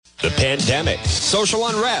The pandemic, social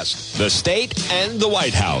unrest, the state, and the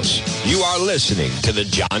White House. You are listening to The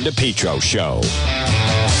John DePetro Show.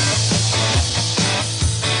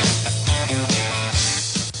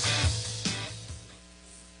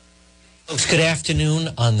 Folks, good afternoon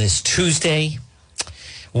on this Tuesday.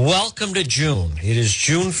 Welcome to June. It is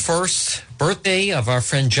June 1st, birthday of our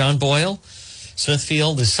friend John Boyle.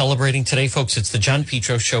 Smithfield is celebrating today, folks. It's the John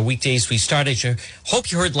DePetro Show. Weekdays, we started.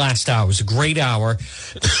 Hope you heard last hour. It was a great hour.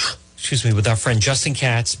 Excuse me, with our friend Justin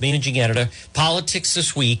Katz, managing editor. Politics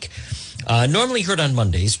this week. Normally heard on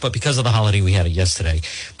Mondays, but because of the holiday, we had it yesterday.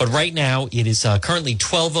 But right now, it is currently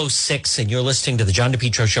 12:06, and you're listening to the John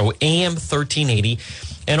DePetro Show, AM 1380,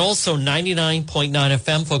 and also 99.9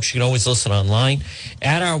 FM. Folks, you can always listen online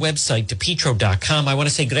at our website, DePetro.com. I want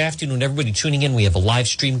to say good afternoon, everybody tuning in. We have a live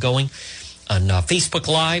stream going on Facebook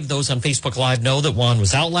Live. Those on Facebook Live know that Juan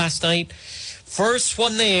was out last night. First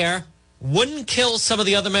one there. Wouldn't kill some of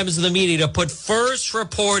the other members of the media to put first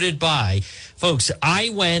reported by. Folks,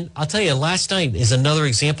 I'll tell you, last night is another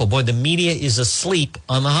example. Boy, the media is asleep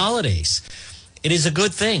on the holidays. It is a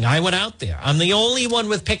good thing. I went out there. I'm the only one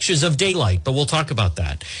with pictures of daylight, but we'll talk about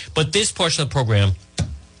that. But this portion of the program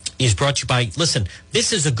is brought to you by, listen,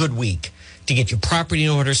 this is a good week to get your property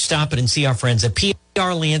in order. Stop it and see our friends at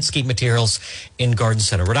PR Landscape Materials in Garden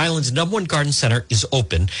Center. Rhode Island's #1 garden center is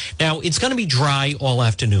open. Now, it's going to be dry all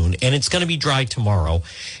afternoon, and it's going to be dry tomorrow.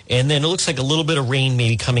 And then it looks like a little bit of rain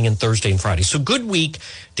maybe coming in Thursday and Friday. So good week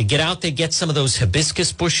to get out there, get some of those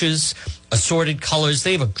hibiscus bushes, assorted colors.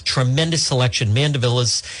 They have a tremendous selection.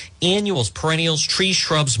 Mandevillas, annuals, perennials, trees,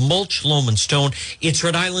 shrubs, mulch, loam, and stone. It's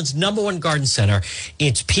Rhode Island's #1 garden center.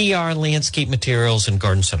 It's PR Landscape Materials and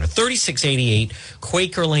Garden Center. 3688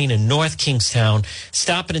 Quaker Lane in North Kingstown.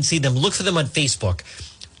 Stop it and see them. Look for them on Facebook.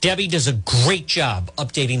 Debbie does a great job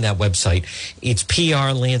updating that website. It's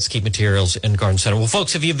PR Landscape Materials and Garden Center. Well,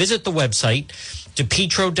 folks, if you visit the website,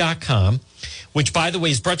 DePetro.com, which, by the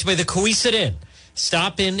way, is brought to you by the Coesit Inn.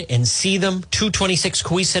 Stop in and see them. 226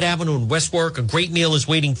 Coesit Avenue in West Warwick. A great meal is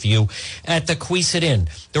waiting for you at the Coesit Inn.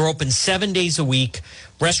 They're open 7 days a week.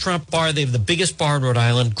 Restaurant bar. They have the biggest bar in Rhode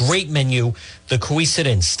Island. Great menu. The Coesit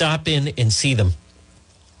Inn. Stop in and see them.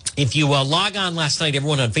 If you log on last night,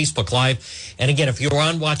 everyone on Facebook Live, and again, if you're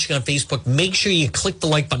on watching on Facebook, make sure you click the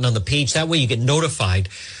like button on the page. That way, you get notified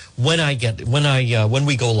when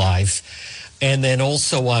we go live, and then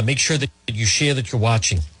also make sure that you share that you're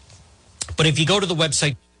watching. But if you go to the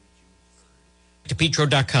website,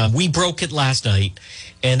 DePetro.com, we broke it last night,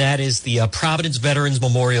 and that is the Providence Veterans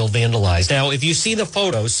Memorial vandalized. Now, if you see the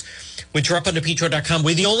photos, which are up on DePetro.com,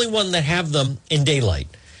 we're the only one that have them in daylight.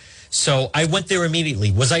 So I went there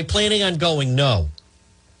immediately. Was I planning on going? No.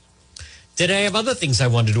 Did I have other things I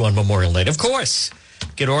wanted to do on Memorial Night? Of course.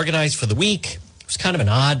 Get organized for the week. It was kind of an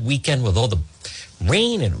odd weekend with all the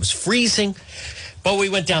rain and it was freezing. But we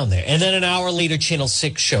went down there. And then an hour later, Channel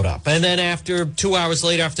 6 showed up. And then 2 hours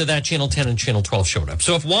later after that, Channel 10 and Channel 12 showed up.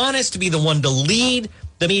 So if Juan has to be the one to lead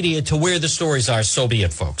the media to where the stories are, so be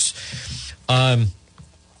it, folks. But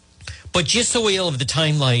just so we all have the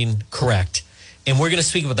timeline correct, and we're going to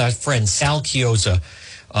speak with our friend Sal Chiozza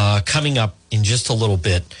coming up in just a little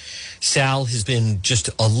bit. Sal has been just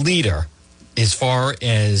a leader as far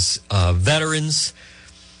as veterans.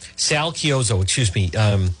 Sal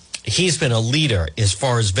Chiozza, he's been a leader as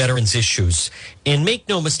far as veterans issues. And make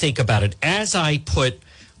no mistake about it, as I put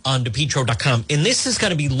on DePetro.com, and this is going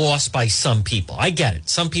to be lost by some people. I get it.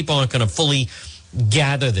 Some people aren't going to fully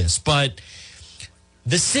gather this, but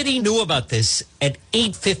the city knew about this at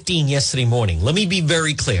 8:15 yesterday morning. Let me be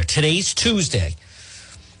very clear. Today's Tuesday.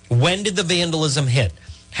 When did the vandalism hit?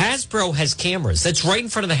 Hasbro has cameras. That's right in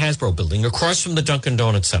front of the Hasbro building, across from the Dunkin'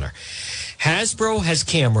 Donuts Center. Hasbro has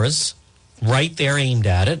cameras right there aimed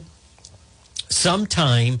at it.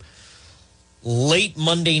 Sometime late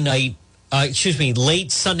Sunday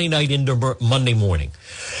night into Monday morning.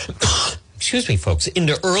 Excuse me, folks.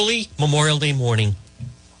 Into early Memorial Day morning,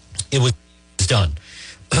 it was done.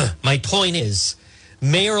 My point is,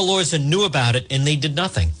 Mayor Elorza knew about it and they did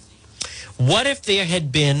nothing. What if there had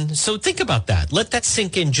been, so think about that. Let that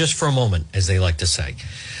sink in just for a moment, as they like to say.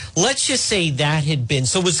 Let's just say that had been,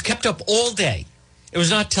 so it was kept up all day. It was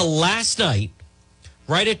not till last night,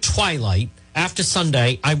 right at twilight, after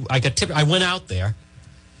Sunday, I got tipped. I went out there,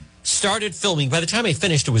 started filming. By the time I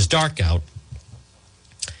finished, it was dark out.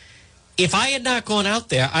 If I had not gone out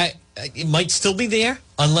there, it might still be there,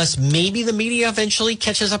 unless maybe the media eventually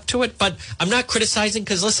catches up to it. But I'm not criticizing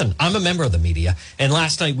because, listen, I'm a member of the media, and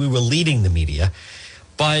last night we were leading the media.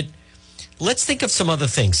 But let's think of some other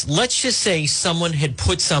things. Let's just say someone had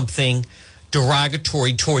put something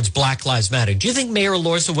derogatory towards Black Lives Matter. Do you think Mayor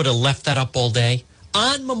Elorza would have left that up all day?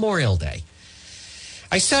 on Memorial Day,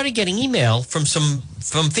 I started getting email from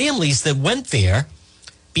families that went there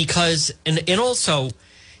because, and also,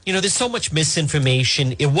 you know, there's so much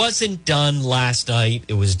misinformation. It wasn't done last night.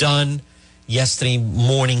 It was done yesterday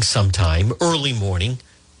morning sometime, early morning,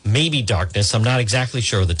 maybe darkness. I'm not exactly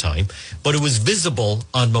sure of the time, but it was visible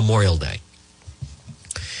on Memorial Day.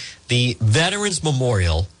 The Veterans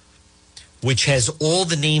Memorial, which has all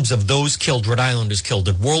the names of those killed, Rhode Islanders killed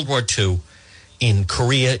in World War II, in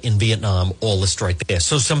Korea, in Vietnam, all listed right there.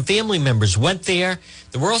 So some family members went there.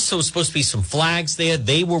 There were also supposed to be some flags there.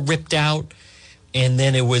 They were ripped out. And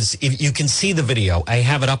then it was, if you can see the video. I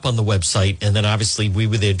have it up on the website. And then obviously we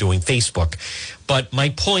were there doing Facebook. But my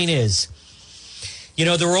point is, you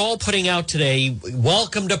know, they're all putting out today,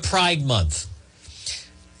 welcome to Pride Month.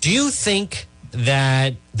 Do you think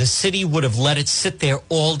that the city would have let it sit there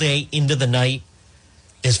all day into the night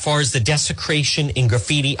as far as the desecration and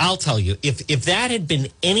graffiti? I'll tell you, if that had been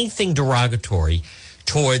anything derogatory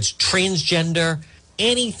towards transgender,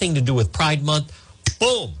 anything to do with Pride Month,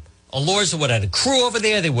 boom, Alorza would have had a crew over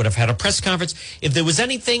there. They would have had a press conference. If there was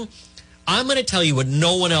anything, I'm going to tell you what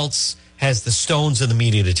no one else has the stones in the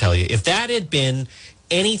media to tell you. If that had been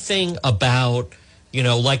anything about, you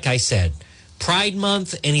know, like I said, Pride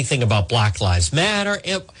Month, anything about Black Lives Matter,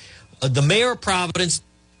 the mayor of Providence,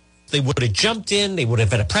 they would have jumped in. They would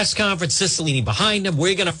have had a press conference, Cicilline behind them.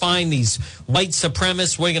 We're going to find these white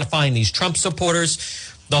supremacists. We're going to find these Trump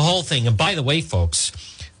supporters, the whole thing. And by the way, folks,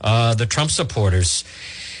 the Trump supporters,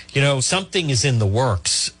 you know, something is in the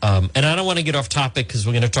works. And I don't want to get off topic because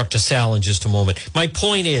we're going to talk to Sal in just a moment. My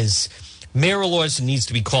point is, Mayor Alorza needs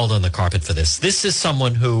to be called on the carpet for this. This is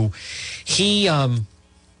someone who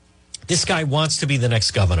this guy wants to be the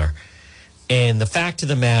next governor. And the fact of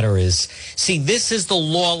the matter is, see, this is the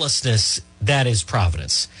lawlessness that is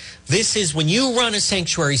Providence. This is when you run a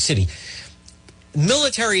sanctuary city,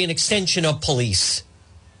 military and extension of police.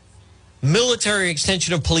 Military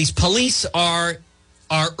extension of police. Police are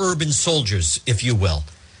urban soldiers, if you will.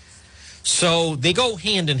 So they go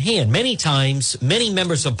hand in hand. Many times, many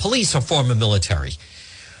members of police are former military.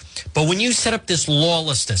 But when you set up this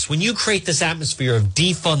lawlessness, when you create this atmosphere of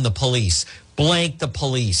defund the police, blank the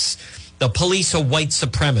police are white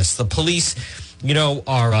supremacists. The police, you know,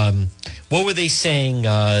 are, what were they saying?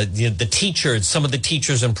 The teachers, some of the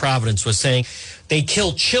teachers in Providence were saying they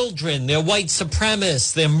kill children, they're white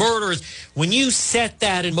supremacists, they're murderers. When you set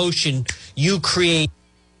that in motion, you create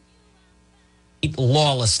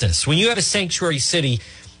lawlessness. When you have a sanctuary city,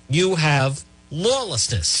 you have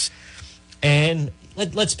lawlessness. And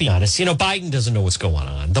let's be honest, you know, Biden doesn't know what's going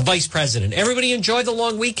on. The vice president, everybody enjoyed the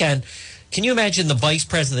long weekend. Can you imagine the vice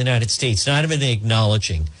president of the United States not even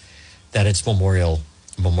acknowledging that it's Memorial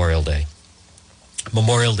Day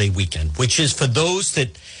weekend, which is for those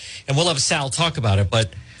that, and we'll have Sal talk about it,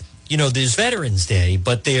 but, you know, there's Veterans Day,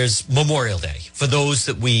 but there's Memorial Day for those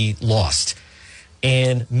that we lost.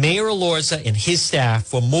 And Mayor Alorza and his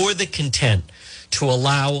staff were more than content to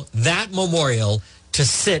allow that memorial to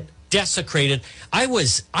sit desecrated. I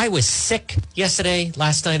was sick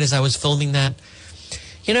last night as I was filming that.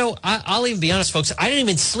 You know, I'll even be honest, folks, I didn't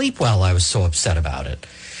even sleep well. I was so upset about it.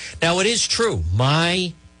 Now, it is true.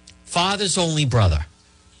 My father's only brother,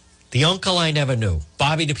 the uncle I never knew,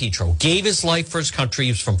 Bobby DiPietro, gave his life for his country.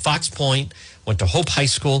 He was from Fox Point, went to Hope High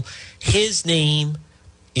School. His name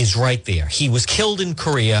is right there. He was killed in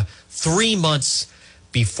Korea 3 months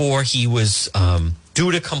before he was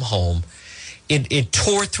due to come home. It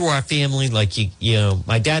tore through our family like, you know,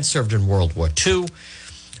 my dad served in World War II.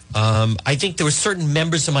 I think there were certain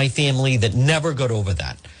members of my family that never got over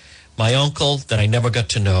that. My uncle that I never got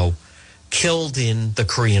to know, killed in the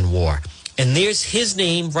Korean War. And there's his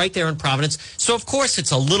name right there in Providence. So, of course,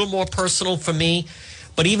 it's a little more personal for me.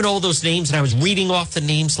 But even all those names, and I was reading off the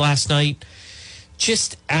names last night,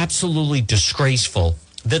 just absolutely disgraceful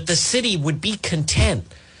that the city would be content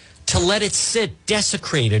to let it sit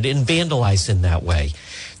desecrated and vandalized in that way.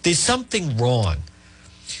 There's something wrong.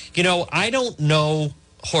 You know, I don't know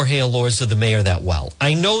Jorge Alorza, the mayor, that well.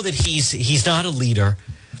 I know that he's not a leader.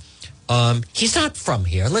 He's not from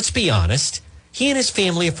here. Let's be honest. He and his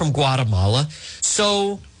family are from Guatemala.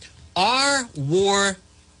 So our war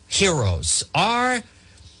heroes, our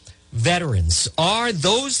veterans, are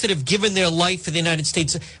those that have given their life for the United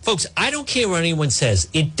States. Folks, I don't care what anyone says.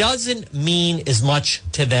 It doesn't mean as much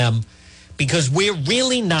to them because we're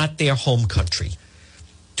really not their home country.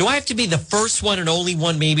 Do I have to be the first one and only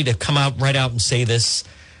one maybe to come out right out and say this?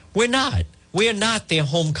 We're not. We're not their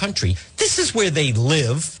home country. This is where they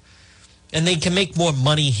live, and they can make more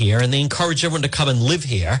money here, and they encourage everyone to come and live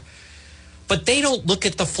here. But they don't look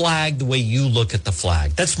at the flag the way you look at the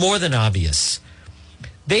flag. That's more than obvious.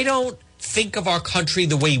 They don't think of our country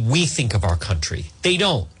the way we think of our country. They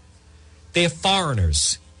don't. They're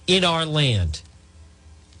foreigners in our land.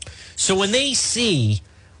 So when they see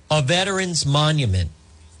a veterans monument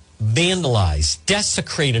vandalized,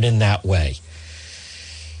 desecrated in that way,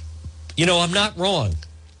 you know, I'm not wrong.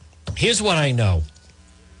 Here's what I know.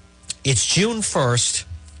 It's June 1st.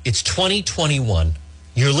 It's 2021.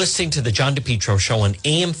 You're listening to the John DePetro Show on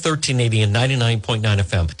AM 1380 and 99.9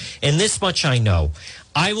 FM. And this much I know.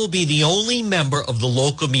 I will be the only member of the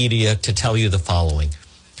local media to tell you the following.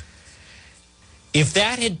 If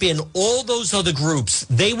that had been all those other groups,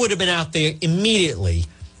 they would have been out there immediately,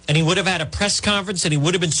 and he would have had a press conference, and he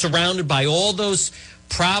would have been surrounded by all those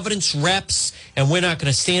Providence reps, and we're not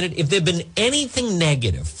going to stand it. If there had been anything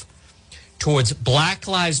negative towards Black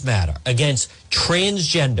Lives Matter, against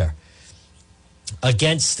transgender,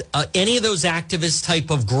 against any of those activist type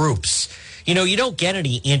of groups, you know, you don't get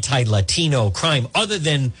any anti-Latino crime other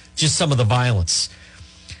than just some of the violence.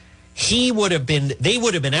 They would have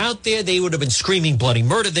been out there. They would have been screaming bloody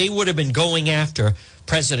murder. They would have been going after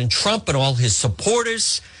President Trump and all his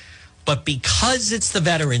supporters. But because it's the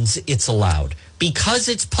veterans, it's allowed. Because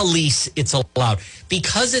it's police, it's allowed.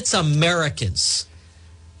 Because it's Americans,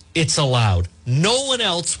 it's allowed. No one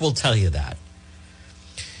else will tell you that.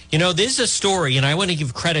 You know, there's a story, and I want to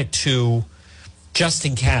give credit to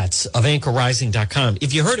Justin Katz of AnchorRising.com.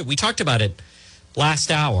 If you heard it, we talked about it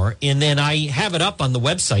last hour, and then I have it up on the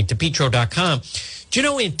website, DePetro.com. Do you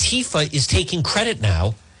know Antifa is taking credit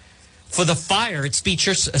now for the fire at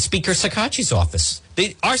Speaker Shekarchi's office,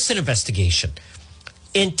 the arson investigation?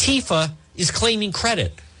 Antifa is claiming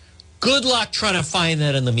credit. Good luck trying to find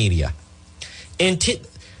that in the media.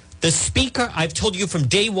 The Speaker, I've told you from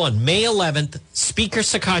day one, May 11th, Speaker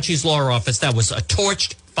Shekarchi's law office, that was a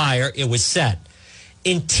torched fire. It was set.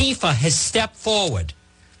 Antifa has stepped forward,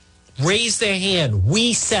 raised their hand.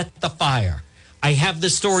 We set the fire. I have the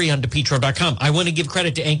story on DePetro.com. I want to give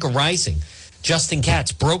credit to Anchor Rising. Justin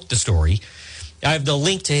Katz broke the story. I have the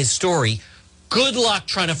link to his story. Good luck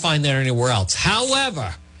trying to find that anywhere else.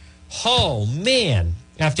 However, oh man,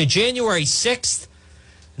 after January 6th,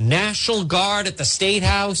 National Guard at the State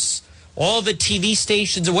House, all the TV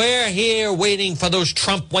stations, we're here waiting for those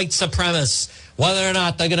Trump white supremacists, whether or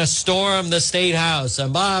not they're going to storm the State House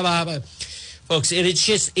and blah, blah, blah. Folks,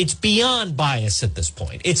 it's beyond bias at this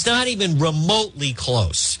point. It's not even remotely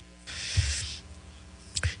close.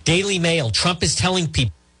 Daily Mail, Trump is telling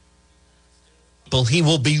people he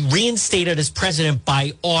will be reinstated as president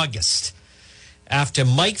by August after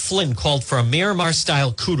Mike Flynn called for a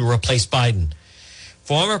Miramar-style coup to replace Biden.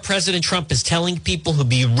 Former President Trump is telling people he'll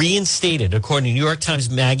be reinstated, according to New York Times'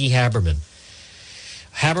 Maggie Haberman.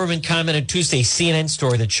 Haberman commented Tuesday's CNN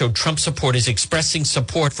story that showed Trump supporters expressing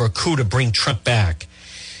support for a coup to bring Trump back.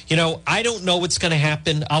 You know, I don't know what's going to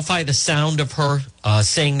happen. I'll find the sound of her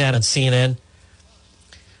saying that on CNN.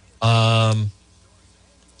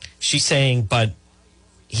 She's saying, but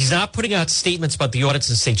he's not putting out statements about the audits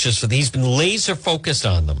and states just for he's been laser focused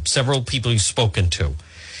on them. Several people he's spoken to.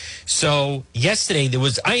 So yesterday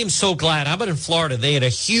I am so glad. How about in Florida? They had a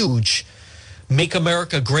huge Make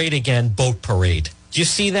America Great Again boat parade. Do you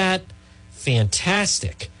see that?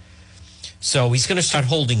 Fantastic. So he's going to start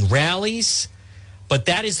holding rallies. But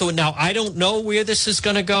that is now I don't know where this is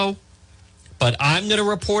going to go, but I'm going to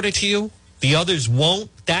report it to you. The others won't.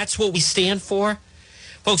 That's what we stand for.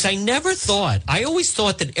 Folks, I always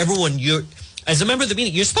thought that everyone, as a member of the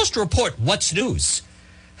media, you're supposed to report what's news.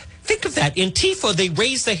 Think of that. Antifa, they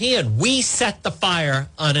raised the hand. We set the fire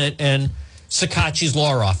on it in Shekarchi's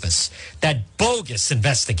law office. That bogus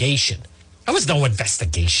investigation. That was no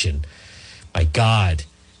investigation. My God.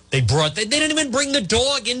 They didn't even bring the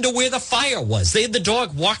dog into where the fire was. They had the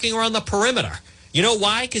dog walking around the perimeter. You know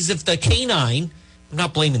why? Because if the canine, I'm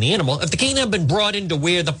not blaming the animal, if the canine had been brought into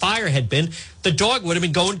where the fire had been, the dog would have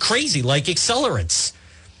been going crazy like accelerants.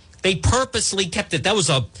 They purposely kept it. That was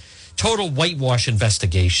a total whitewash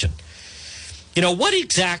investigation. You know, what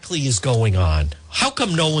exactly is going on? How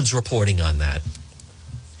come no one's reporting on that?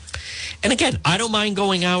 And again, I don't mind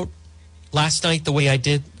going out last night the way I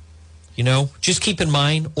did. You know, just keep in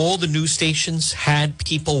mind, all the news stations had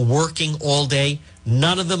people working all day.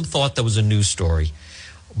 None of them thought that was a news story.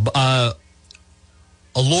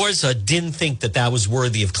 Alorza didn't think that was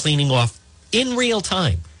worthy of cleaning off in real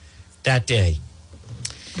time that day.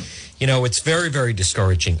 You know, it's very, very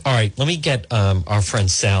discouraging. All right, let me get our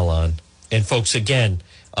friend Sal on. And folks, again,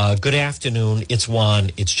 good afternoon. It's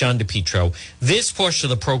Juan. It's John DePetro. This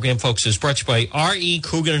portion of the program, folks, is brought to you by R.E.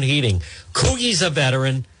 Coogan and Heating. Coogie's a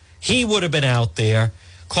veteran. He would have been out there.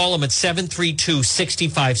 Call him at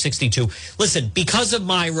 732-6562. Listen, because of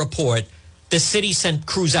my report, The city sent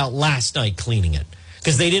crews out last night cleaning it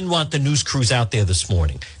because they didn't want the news crews out there this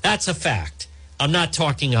morning. That's a fact. I'm not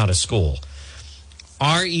talking out of school.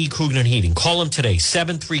 R.E. Coogan Heating. Call him today,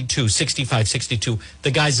 732-6562. The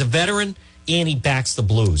guy's a veteran, and he backs the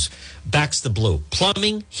blue.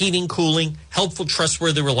 Plumbing, heating, cooling, helpful,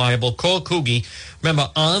 trustworthy, reliable. Call Coogie. Remember,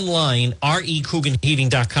 online,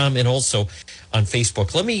 recooganheating.com, and also on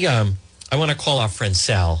Facebook. I want to call our friend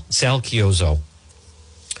Sal Chiozzo,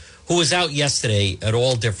 who was out yesterday at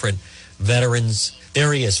all different veterans.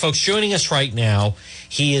 There he is. Folks, joining us right now,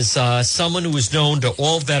 he is someone who is known to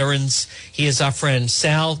all veterans. He is our friend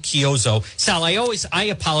Sal Chiozzo. Sal, I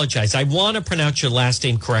apologize. I want to pronounce your last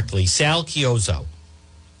name correctly. Sal Chiozzo.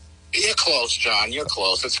 You're close, John. You're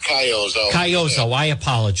close. It's Chiozzo. Chiozzo, yeah. I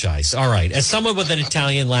apologize. All right. As someone with an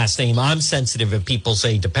Italian last name, I'm sensitive if people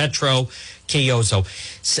say DePetro, Chiozzo.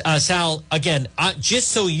 Sal, again, just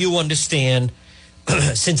so you understand,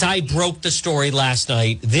 since I broke the story last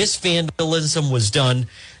night, this vandalism was done.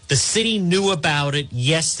 The city knew about it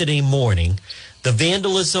yesterday morning. The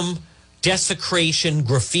vandalism, desecration,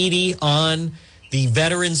 graffiti on the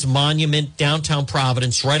Veterans Monument, downtown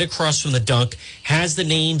Providence, right across from the dunk, has the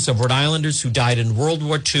names of Rhode Islanders who died in World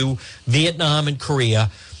War II, Vietnam, and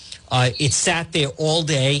Korea. It sat there all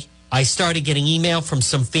day. I started getting email from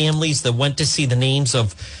some families that went to see the names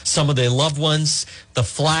of some of their loved ones. The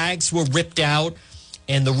flags were ripped out.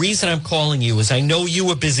 And the reason I'm calling you is I know you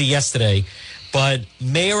were busy yesterday, but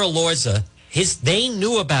Mayor Elorza, they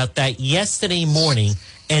knew about that yesterday morning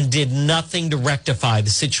and did nothing to rectify the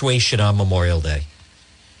situation on Memorial Day.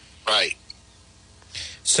 Right.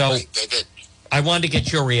 So right, they did. I wanted to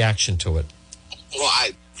get your reaction to it. Well,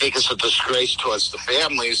 I think it's a disgrace towards the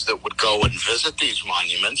families that would go and visit these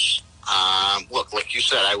monuments. Look, like you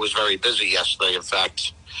said, I was very busy yesterday. In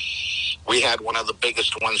fact, we had one of the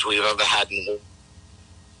biggest ones we've ever had,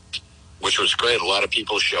 which was great. A lot of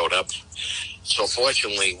people showed up. So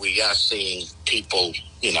fortunately, we are seeing people,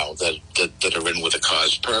 that are in with the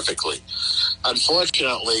cause perfectly.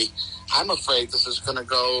 Unfortunately, I'm afraid this is going to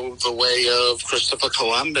go the way of Christopher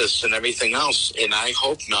Columbus and everything else. And I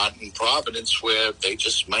hope not in Providence, where they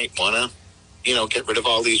just might want to, get rid of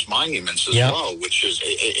all these monuments as well, which is,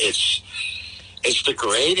 it's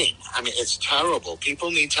degrading. I mean, it's terrible.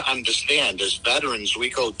 People need to understand, as veterans,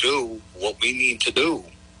 we go do what we need to do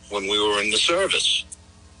when we were in the service.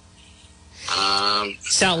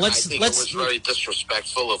 Sal, I think it was very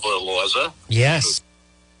disrespectful of Elorza. Yes.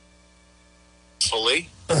 Fully.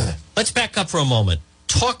 Let's back up for a moment.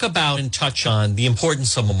 Talk about and touch on the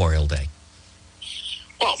importance of Memorial Day.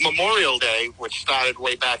 Well, Memorial Day, which started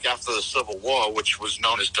way back after the Civil War, which was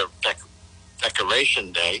known as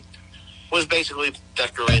Decoration Day, was basically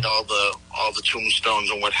decorate all the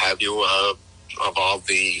tombstones and what have you of all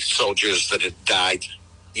the soldiers that had died,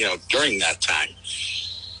 during that time.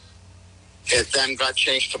 It then got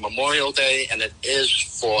changed to Memorial Day, and it is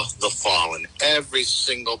for the fallen. Every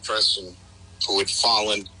single person who had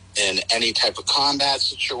fallen in any type of combat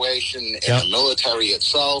situation, in the military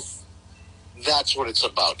itself, that's what it's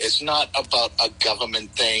about. It's not about a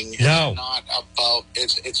government thing. No. It's not about,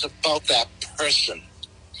 it's about that person.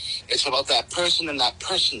 It's about that person and that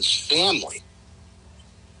person's family.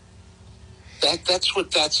 That's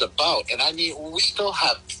what that's about. And I mean, we still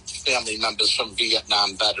have family members from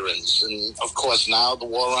Vietnam veterans, and of course now the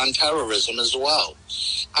war on terrorism as well.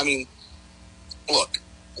 I mean, look,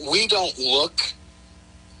 we don't look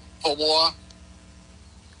for war,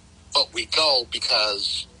 but we go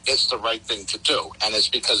because it's the right thing to do, and it's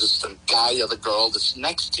because it's the guy or the girl that's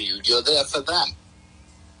next to you. You're there for them.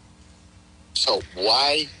 So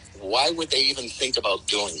why would they even think about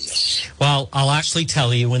doing this? Well, I'll actually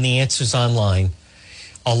tell you when the answer's online.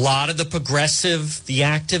 A lot of the progressive, the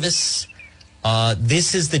activists,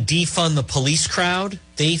 this is the defund the police crowd.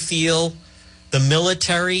 They feel the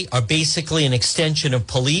military are basically an extension of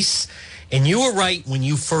police. And you were right when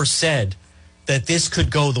you first said that this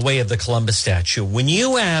could go the way of the Columbus statue. When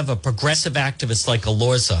you have a progressive activist like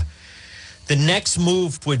Elorza, the next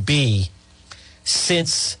move would be,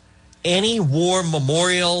 since any war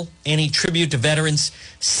memorial, any tribute to veterans,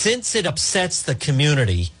 since it upsets the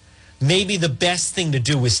community, maybe the best thing to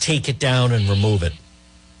do is take it down and remove it.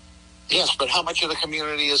 Yes, but how much of the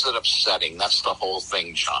community is it upsetting? That's the whole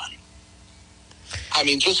thing, John. I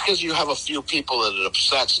mean, just because you have a few people that it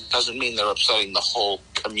upsets, it doesn't mean they're upsetting the whole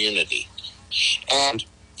community. And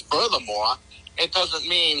furthermore, it doesn't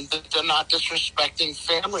mean that they're not disrespecting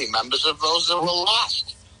family members of those that were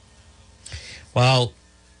lost. Well,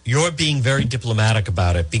 you're being very diplomatic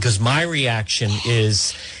about it, because my reaction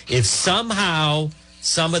is, if somehow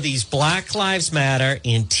some of these Black Lives Matter,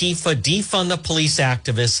 Antifa, defund the police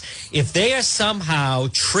activists, if they are somehow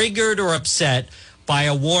triggered or upset by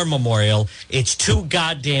a war memorial, it's too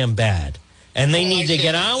goddamn bad. And they need to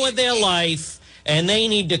get on with their life, and they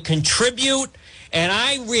need to contribute. And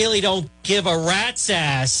I really don't give a rat's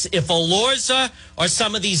ass if Elorza or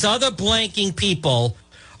some of these other blanking people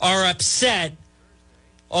are upset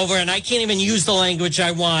over, and I can't even use the language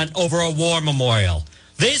I want, over a war memorial.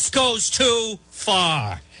 This goes too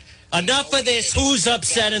far. Enough of this who's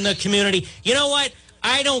upset in the community. You know what?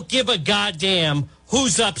 I don't give a goddamn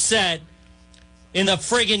who's upset in the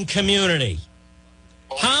friggin' community.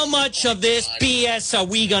 How much of this BS are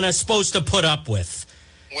we supposed to put up with?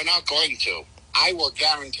 We're not going to. I will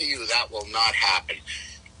guarantee you that will not happen.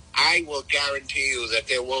 I will guarantee you that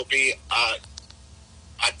there will be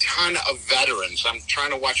a ton of veterans. I'm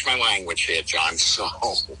trying to watch my language here, John. So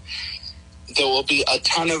there will be a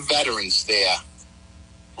ton of veterans there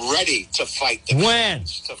ready to fight the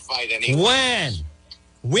veterans, to fight anyone. When?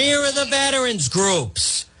 Where are the veterans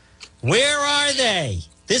groups? Where are they?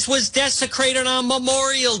 This was desecrated on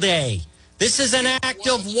Memorial Day. This is an act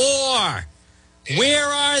of war. Where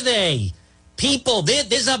are they? People,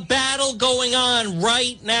 there's a battle going on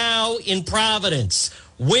right now in Providence.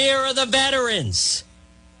 Where are the veterans?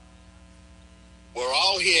 We're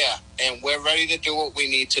all here, and we're ready to do what we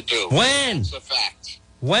need to do. When? It's a fact.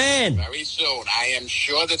 When? Very soon. I am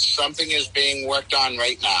sure that something is being worked on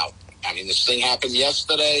right now. I mean, this thing happened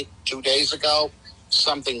yesterday, 2 days ago.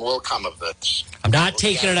 Something will come of this. I'm not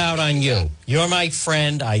taking it out on you. You're my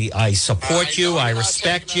friend. I support you. I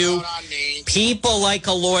respect you. People like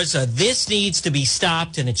Elorza, this needs to be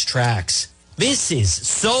stopped in its tracks. This is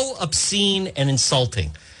so obscene and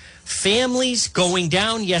insulting. Families going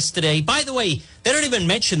down yesterday. By the way, they don't even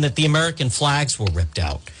mention that the American flags were ripped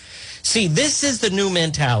out. See, this is the new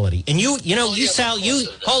mentality. And Sal,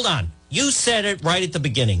 hold on. You said it right at the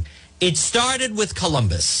beginning. It started with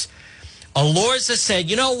Columbus. Elorza said,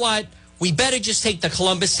 you know what? We better just take the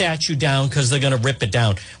Columbus statue down because they're going to rip it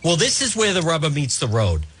down. Well, this is where the rubber meets the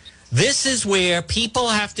road. This is where people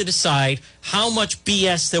have to decide how much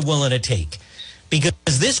BS they're willing to take.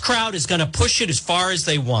 Because this crowd is going to push it as far as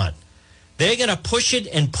they want. They're going to push it,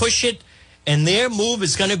 and their move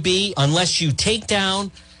is going to be, unless you take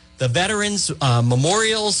down the veterans'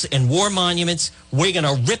 memorials and war monuments, we're going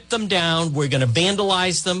to rip them down, we're going to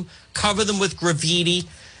vandalize them, cover them with graffiti,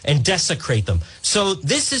 and desecrate them. So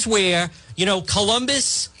this is where,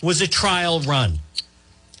 Columbus was a trial run.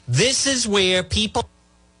 This is where people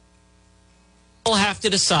have to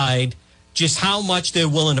decide just how much they're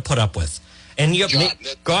willing to put up with. And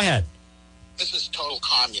go ahead. This is total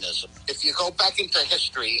communism. If you go back into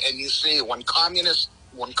history and you see when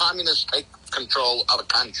communists take control of a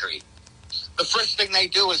country, the first thing they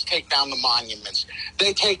do is take down the monuments.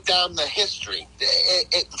 They take down the history.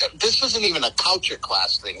 This isn't even a culture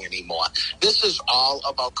class thing anymore. This is all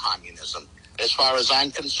about communism. As far as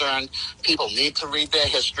I'm concerned, people need to read their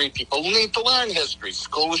history. People need to learn history.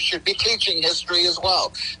 Schools should be teaching history as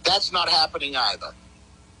well. That's not happening either.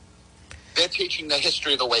 They're teaching the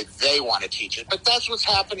history the way they want to teach it. But that's what's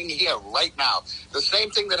happening here right now. The same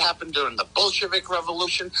thing that happened during the Bolshevik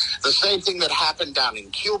Revolution, the same thing that happened down in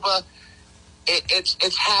Cuba.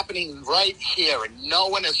 It's happening right here, and no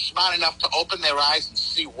one is smart enough to open their eyes and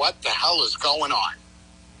see what the hell is going on.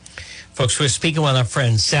 Folks, we're speaking with our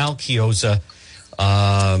friend Sal Chiozza,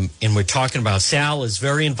 and we're talking about Sal is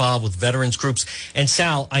very involved with veterans groups. And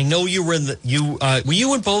Sal, I know you were were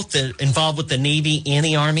you in both involved with the Navy and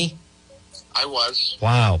the Army? I was.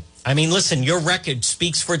 Wow. I mean, listen, your record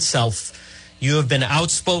speaks for itself. You have been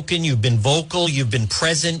outspoken. You've been vocal. You've been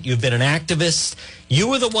present. You've been an activist. You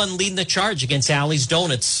were the one leading the charge against Allie's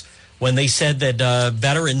Donuts when they said that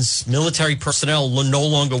veterans, military personnel, were no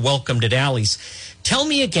longer welcomed at Allie's. Tell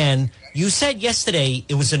me again, you said yesterday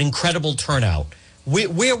it was an incredible turnout.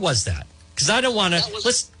 Where was that? Because I don't want to...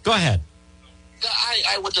 Let's go ahead.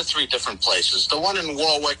 I went to 3 different places. The one in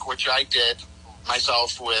Warwick, which I did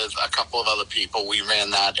myself with a couple of other people. We ran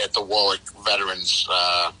that at the Warwick Veterans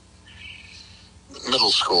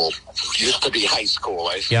Middle School. Used to be high school.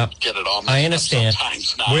 I get it all mixed I understand. up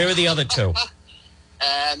sometimes now. Where are the other 2?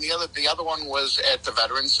 And the other one was at the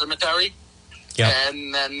Veterans Cemetery. Yep.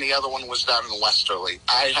 And then the other one was down in Westerly.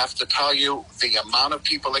 I have to tell you, the amount of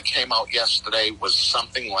people that came out yesterday was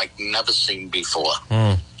something like never seen before.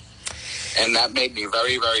 And that made me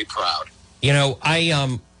very, very proud.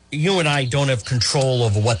 You and I don't have control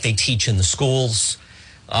over what they teach in the schools,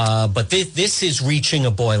 but this is reaching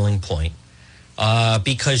a boiling point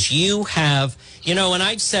because you have, and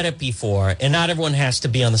I've said it before, and not everyone has to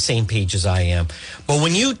be on the same page as I am, but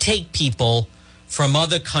when you take people from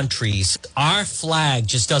other countries, our flag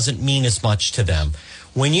just doesn't mean as much to them.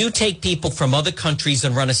 When you take people from other countries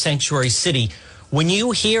and run a sanctuary city, when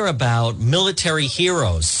you hear about military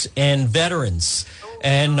heroes and veterans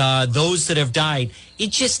and those that have died,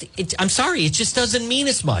 I'm sorry, it just doesn't mean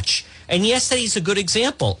as much. And yesterday's a good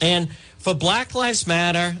example. And for Black Lives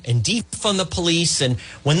Matter and defund the police, and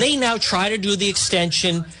when they now try to do the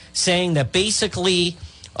extension, saying that basically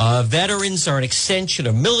veterans are an extension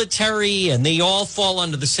of military and they all fall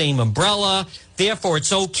under the same umbrella, therefore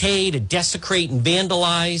it's okay to desecrate and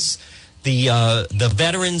vandalize the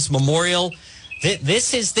Veterans Memorial.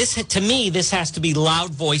 To me, this has to be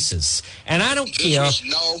loud voices. And I don't care.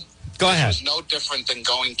 Go ahead. It's no different than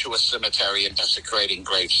going to a cemetery and desecrating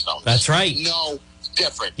gravestones. That's right. No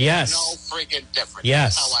different. Yes. No friggin' different.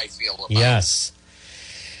 Yes. That's how I feel about it.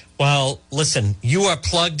 Well, listen, you are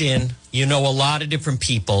plugged in. You know a lot of different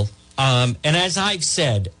people. And as I've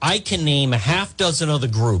said, I can name a half dozen other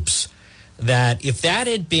groups that if that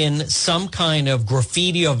had been some kind of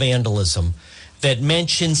graffiti or vandalism that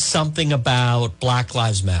mentioned something about Black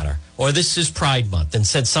Lives Matter, or this is Pride Month and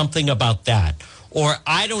said something about that, or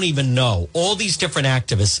I don't even know, all these different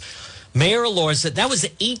activists. Mayor Elorza, that was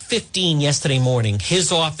at 8:15 yesterday morning.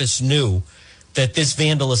 His office knew that this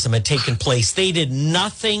vandalism had taken place. They did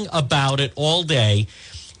nothing about it all day.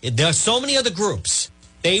 There are so many other groups.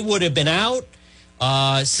 They would have been out.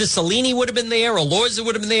 Cicilline would have been there. Elorza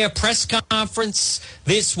would have been there. Press conference.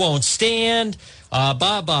 This won't stand.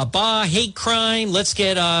 Hate crime. Let's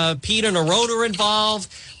get Peter Neroda involved.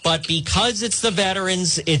 But because it's the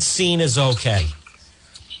veterans, it's seen as okay.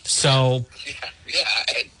 So. Yeah,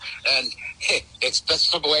 and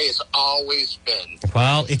that's the way it's always been.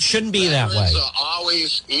 Well, it shouldn't be that way. Veterans are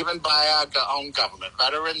always, even by our own government,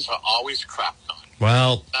 veterans are always crapped on.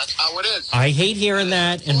 Well, that's how it is. I hate hearing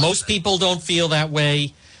that, and most people don't feel that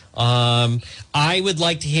way. I would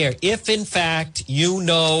like to hear if, in fact,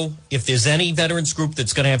 if there's any veterans group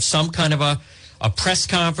that's going to have some kind of a press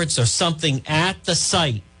conference or something at the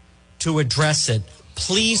site to address it,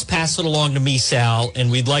 please pass it along to me, Sal,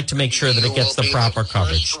 and we'd like to make sure that it gets the proper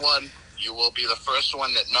coverage. You will be the first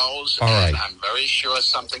one that knows, all right. And I'm very sure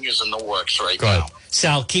something is in the works right good. now.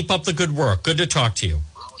 Sal, keep up the good work. Good to talk to you.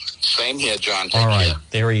 Same here, John. All right. Care.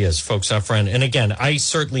 There he is, folks, our friend. And again, I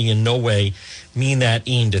certainly in no way mean that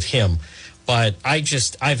aimed at him. But I've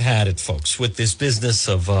had it, folks, with this business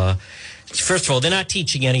of, first of all, they're not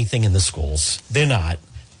teaching anything in the schools. They're not.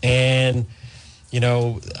 And,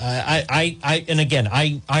 I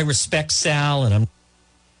respect Sal, and I'm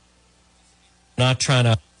not trying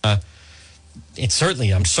to, I'm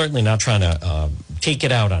certainly not trying to take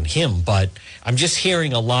it out on him, but I'm just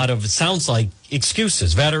hearing a lot of, it sounds like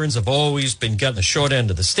excuses. Veterans have always been getting the short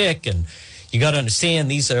end of the stick, and you got to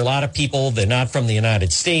understand these are a lot of people. They're not from the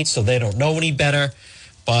United States, so they don't know any better.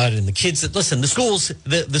 And the kids that listen, the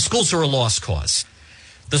schools are a lost cause.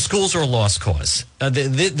 The schools are a lost cause.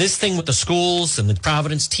 This thing with the schools and the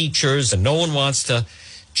Providence teachers, and no one wants to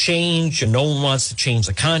change, and no one wants to change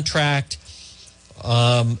the contract.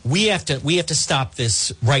 We have to stop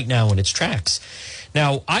this right now in its tracks.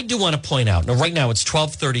 Now, I do want to point out. Now, right now it's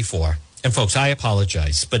 12:34, and folks, I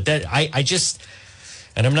apologize, but that I just.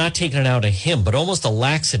 And I'm not taking it out of him, but almost a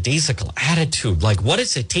lackadaisical attitude. Like, what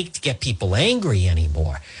does it take to get people angry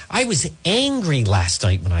anymore? I was angry last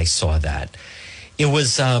night when I saw that. It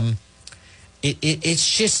was,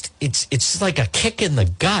 it's just like a kick in the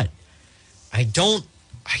gut. I don't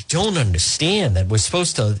understand that we're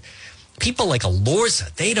supposed to. People like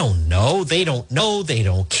Elorza, they don't know, they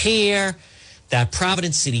don't care. That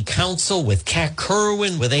Providence City Council with Kat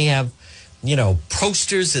Kerwin, where they have,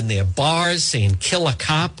 posters in their bars saying kill a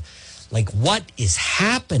cop. Like, what is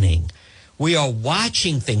happening? We are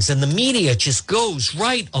watching things, and the media just goes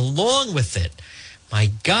right along with it. My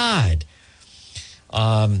God.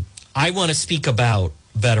 I want to speak about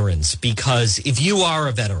veterans, because if you are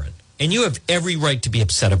a veteran, and you have every right to be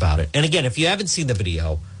upset about it. And again, if you haven't seen the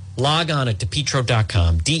video, log on at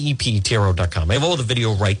DePetro.com, DEPTero.com. I have all the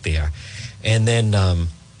video right there. And then, I'm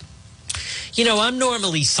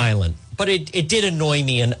normally silent, but it did annoy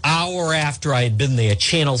me. An hour after I had been there,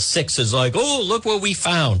 Channel 6 is like, oh, look what we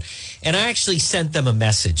found. And I actually sent them a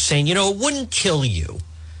message saying, it wouldn't kill you.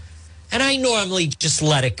 And I normally just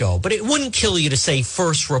let it go, but it wouldn't kill you to say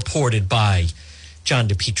first reported by John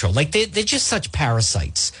DePetro. Like, they're just such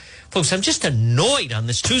parasites. Folks, I'm just annoyed on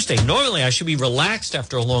this Tuesday. Normally, I should be relaxed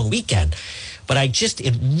after a long weekend, but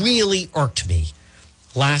it really irked me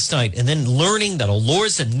last night. And then learning that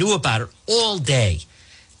Elorza knew about it all day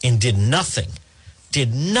and did nothing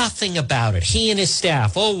about it. He and his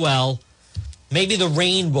staff, oh, well, maybe the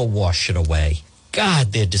rain will wash it away.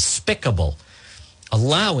 God, they're despicable.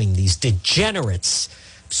 allowing these degenerates,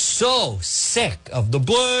 so sick of the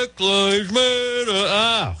Black Lives Matter.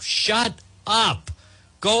 Oh, shut up.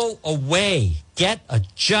 Go away. Get a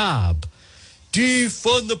job.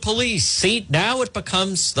 Defund the police. See, now it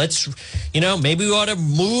becomes, maybe we ought to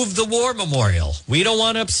move the war memorial. We don't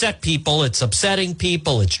want to upset people. It's upsetting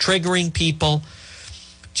people. It's triggering people.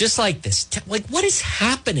 Just like this. Like, what is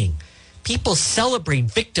happening? People celebrate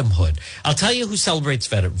victimhood. I'll tell you who celebrates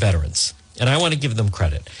veterans, and I want to give them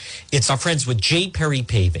credit. It's our friends with J. Perry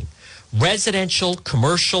Paving. Residential,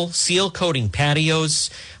 commercial, seal coating patios,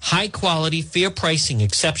 high quality, fair pricing,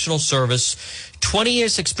 exceptional service, 20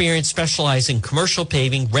 years experience specializing in commercial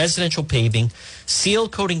paving, residential paving, seal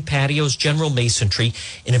coating patios, general masonry.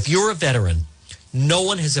 And if you're a veteran, no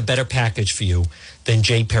one has a better package for you than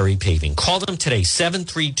J. Perry Paving. Call them today,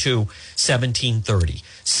 732-1730.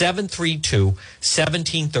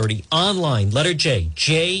 732-1730. Online, letter J,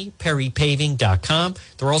 jperrypaving.com.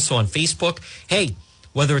 They're also on Facebook. Hey,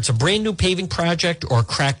 whether it's a brand new paving project or a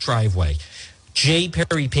cracked driveway, J.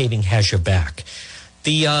 Perry Paving has your back.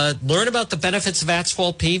 Learn about the benefits of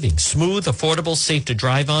asphalt paving. Smooth, affordable, safe to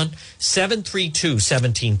drive on.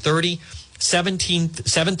 732-1730.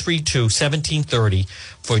 732-1730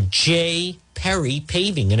 for J. Perry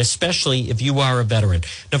Paving, and especially if you are a veteran.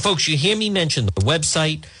 Now, folks, you hear me mention the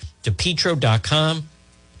website, DePietro.com,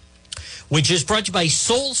 which is brought to you by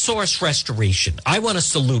Soul Source Restoration. I want to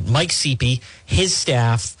salute Mike Seepy, his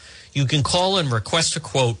staff. You can call and request a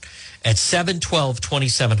quote at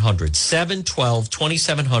 712-2700.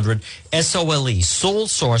 712-2700, SOLE, Soul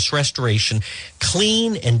Source Restoration.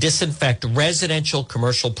 Clean and disinfect residential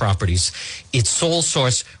commercial properties. It's Soul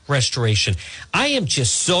Source Restoration. I am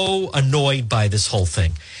just so annoyed by this whole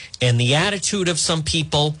thing and the attitude of some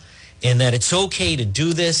people, and that it's okay to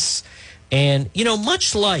do this. And,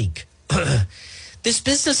 much like this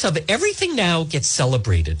business of everything now gets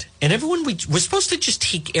celebrated, and everyone, we're supposed to just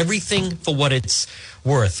take everything for what it's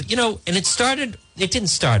worth, and it didn't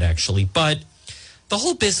start actually, but the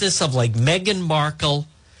whole business of like Meghan Markle,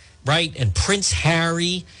 right, and Prince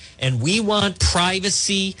Harry, and we want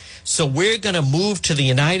privacy, so we're going to move to the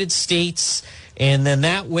United States, and then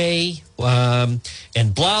that way, and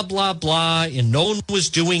blah, blah, blah, and no one was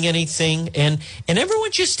doing anything, and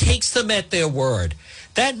everyone just takes them at their word.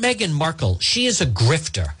 That Meghan Markle, she is a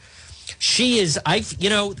grifter. She is, I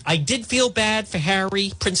did feel bad for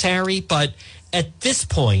Prince Harry, but at this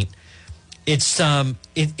point, it's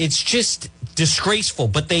just disgraceful.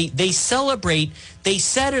 But they celebrate, they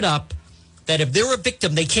set it up that if they're a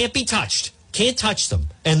victim, they can't be touched, can't touch them,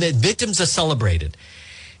 and the victims are celebrated.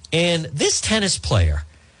 And this tennis player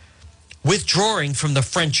withdrawing from the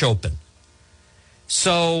French Open.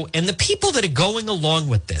 So, and the people that are going along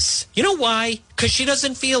with this, you know why? Because she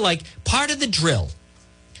doesn't feel like part of the drill.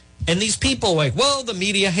 And these people are like, well, the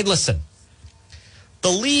media, hey, listen, the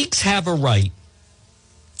leagues have a right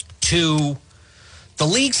to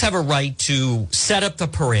set up the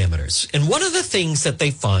parameters. And one of the things that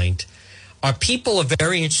they find are people are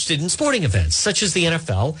very interested in sporting events, such as the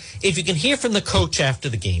NFL. If you can hear from the coach after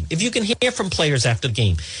the game, if you can hear from players after the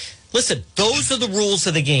game, listen, those are the rules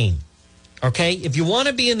of the game. Okay, if you want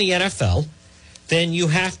to be in the NFL, then you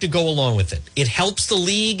have to go along with it. It helps the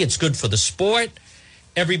league. It's good for the sport.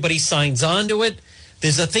 Everybody signs on to it.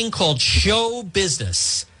 There's a thing called show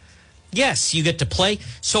business. Yes, you get to play.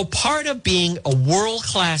 So part of being a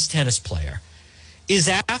world-class tennis player is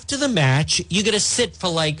after the match, you get to sit for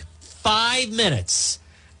like 5 minutes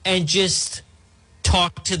and just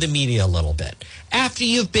talk to the media a little bit. After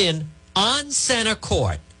you've been on center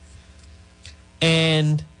court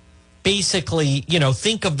and basically,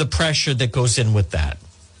 think of the pressure that goes in with that.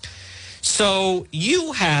 So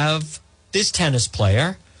you have this tennis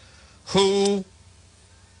player who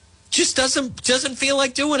just doesn't feel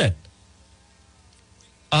like doing it.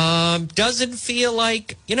 Doesn't feel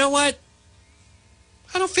like, you know what?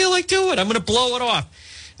 I don't feel like doing it. I'm going to blow it off.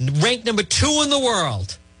 Ranked number 2 in the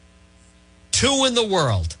world. 2 in the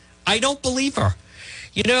world. I don't believe her.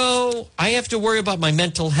 I have to worry about my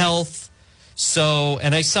mental health. So,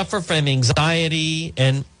 and I suffer from anxiety.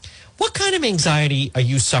 And what kind of anxiety are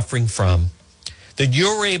you suffering from that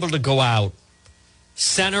you're able to go out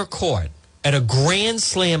center court at a Grand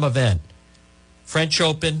Slam event, French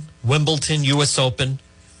Open, Wimbledon, U.S. Open,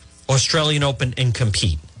 Australian Open, and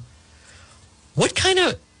compete? What kind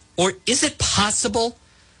of, or is it possible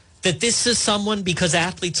that this is someone, because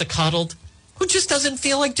athletes are coddled, who just doesn't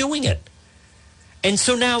feel like doing it? And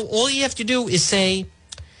so now all you have to do is say,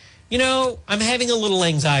 I'm having a little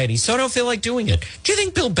anxiety, so I don't feel like doing it. Do you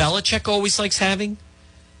think Bill Belichick always likes having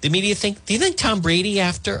the media think? Do you think Tom Brady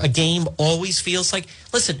after a game always feels like,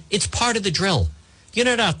 listen, it's part of the drill. You're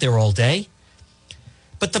not out there all day.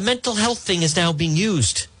 But the mental health thing is now being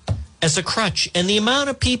used as a crutch. And the amount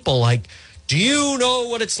of people like, do you know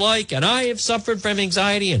what it's like? And I have suffered from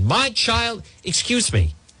anxiety and my child, excuse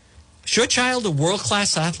me, is your child a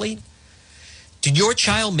world-class athlete? Did your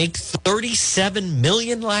child make $37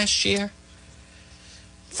 million last year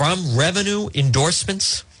from revenue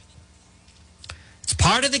endorsements? It's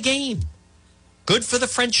part of the game. Good for the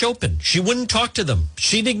French Open. She wouldn't talk to them.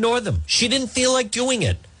 She'd ignore them. She didn't feel like doing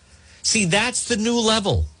it. See, that's the new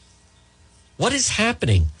level. What is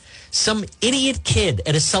happening? Some idiot kid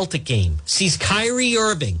at a Celtic game sees Kyrie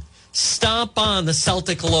Irving stomp on the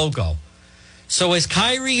Celtic logo. So as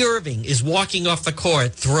Kyrie Irving is walking off the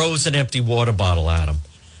court, throws an empty water bottle at him.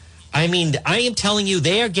 I mean, I am telling you,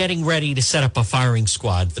 they are getting ready to set up a firing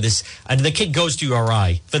squad for this. And the kid goes to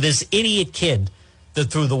URI for this idiot kid that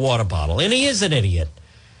threw the water bottle. And he is an idiot.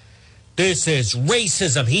 This is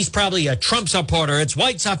racism. He's probably a Trump supporter. It's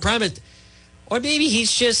white supremacist. Or maybe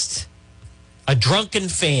he's just a drunken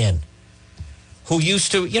fan who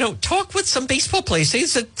used to, talk with some baseball players. They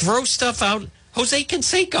used to throw stuff out. Jose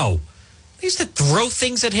Canseco. They used to throw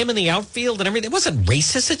things at him in the outfield and everything. It wasn't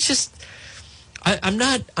racist. It's just, I'm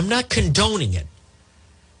not condoning it.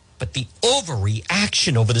 But the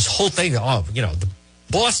overreaction over this whole thing, the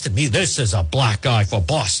Boston, this is a black guy for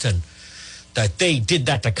Boston, that they did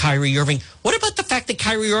that to Kyrie Irving. What about the fact that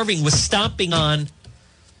Kyrie Irving was stomping on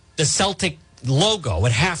the Celtic logo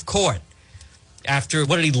at half court after,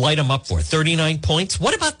 what did he light him up for, 39 points?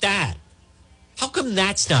 What about that? How come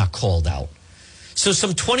that's not called out? So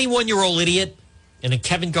some 21-year-old idiot in a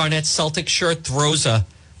Kevin Garnett Celtic shirt throws a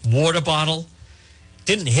water bottle,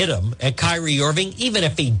 didn't hit him, at Kyrie Irving, even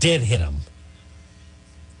if he did hit him.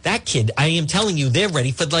 That kid, I am telling you, they're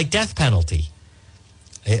ready for death penalty.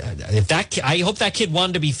 I hope that kid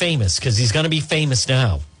wanted to be famous, because he's going to be famous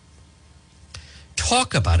now.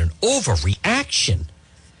 Talk about an overreaction.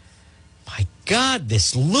 My God,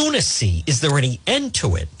 this lunacy. Is there any end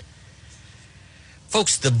to it?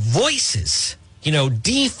 Folks, the voices,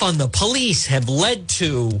 defund the police have led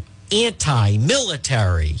to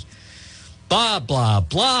anti-military, blah, blah,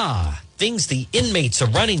 blah. Things the inmates are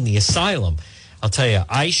running the asylum. I'll tell you,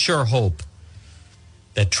 I sure hope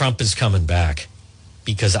that Trump is coming back,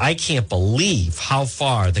 because I can't believe how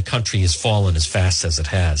far the country has fallen as fast as it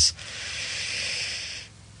has.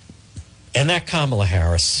 And that Kamala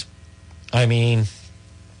Harris, I mean,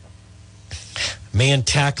 man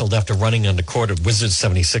tackled after running on the court at Wizards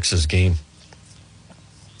 76ers game.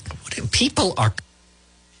 People are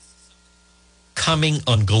coming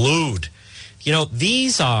unglued.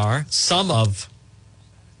 This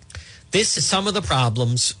is some of the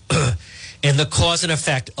problems and the cause and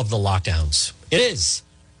effect of the lockdowns. It is.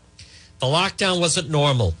 The lockdown wasn't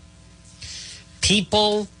normal.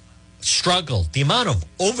 People struggled. The amount of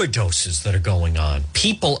overdoses that are going on.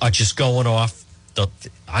 People are just going off.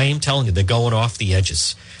 I am telling you, they're going off the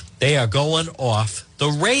edges. They are going off the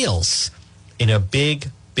rails in a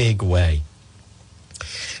big, big way.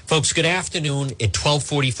 Folks, good afternoon at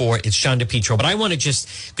 1244. It's John DePietro. But I want to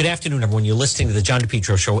good afternoon, everyone. You're listening to the John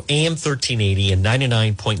DePietro Show, AM 1380 and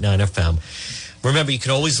 99.9 FM. Remember, you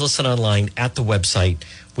can always listen online at the website,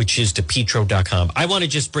 which is DePietro.com. I want to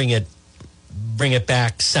just bring it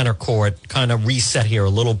back center court, kind of reset here a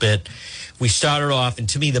little bit. We started off, and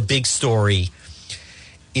to me, the big story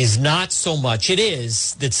is not so much, it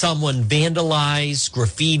is that someone vandalized,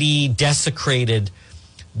 graffiti, desecrated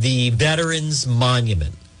the Veterans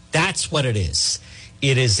Monument. That's what it is.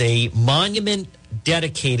 It is a monument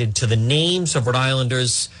dedicated to the names of Rhode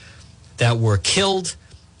Islanders that were killed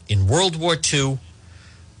in World War II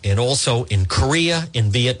and also in Korea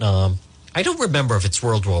and Vietnam. I don't remember if it's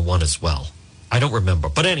World War I as well. I don't remember.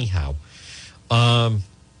 But anyhow, but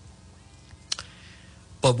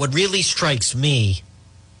what really strikes me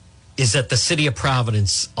is that the city of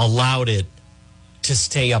Providence allowed it to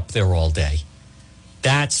stay up there all day.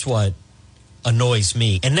 That's what annoys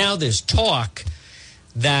me. And now there's talk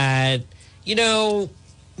that,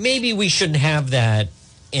 maybe we shouldn't have that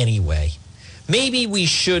anyway. Maybe we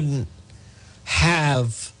shouldn't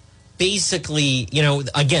have basically,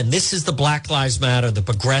 again, this is the Black Lives Matter, the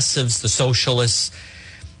progressives, the socialists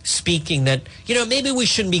speaking that, maybe we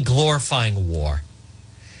shouldn't be glorifying war.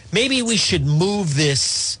 Maybe we should move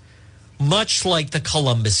this much like the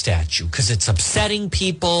Columbus statue, because it's upsetting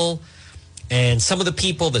people. And some of the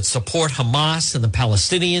people that support Hamas and the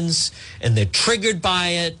Palestinians, and they're triggered by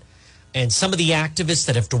it. And some of the activists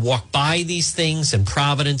that have to walk by these things in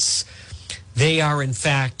Providence, they are in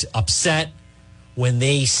fact upset when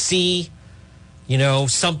they see,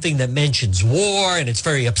 something that mentions war, and it's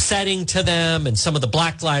very upsetting to them. And some of the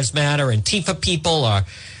Black Lives Matter and Antifa people are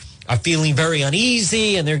feeling very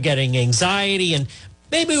uneasy, and they're getting anxiety. And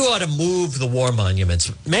maybe we ought to move the war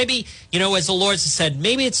monuments. Maybe, as the Lord said,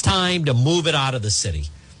 maybe it's time to move it out of the city,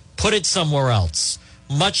 put it somewhere else,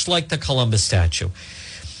 much like the Columbus statue.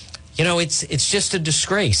 It's just a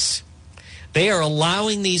disgrace. They are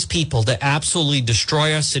allowing these people to absolutely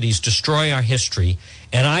destroy our cities, destroy our history,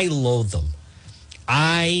 and I loathe them.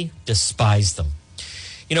 I despise them.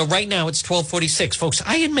 Right now it's 12:46. Folks,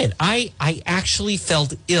 I admit, I actually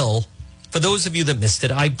felt ill. For those of you that missed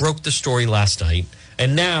it, I broke the story last night.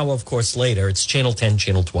 And now, of course, later, it's Channel 10,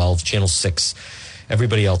 Channel 12, Channel 6.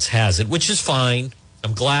 Everybody else has it, which is fine.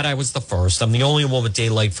 I'm glad I was the first. I'm the only one with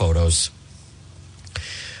daylight photos.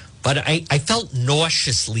 But I felt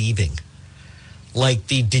nauseous leaving. Like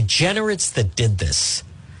the degenerates that did this.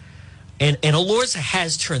 And Elorza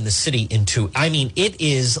has turned the city into, it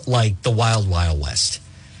is like the Wild Wild West.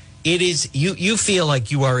 It is, you feel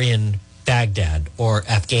like you are in Baghdad or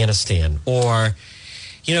Afghanistan or,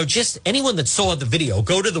 just anyone that saw the video,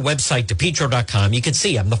 go to the website, DePetro.com. You can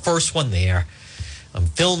see I'm the first one there. I'm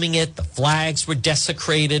filming it. The flags were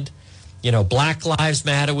desecrated. Black Lives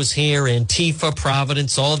Matter was here, Antifa,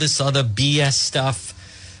 Providence, all this other BS stuff.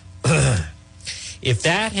 If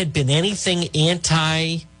that had been anything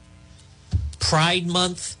anti-Pride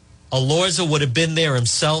Month, Elorza would have been there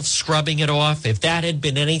himself scrubbing it off. If that had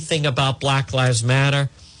been anything about Black Lives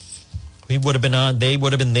Matter, they would have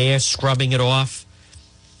been there scrubbing it off.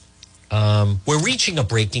 We're reaching a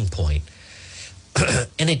breaking point.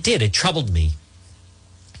 And it troubled me.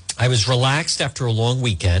 I was relaxed after a long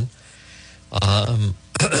weekend.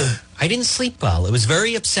 I didn't sleep well. It was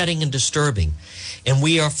very upsetting and disturbing. And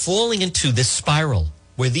we are falling into this spiral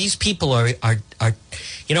where these people are I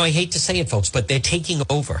hate to say it, folks, but they're taking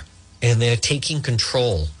over and they're taking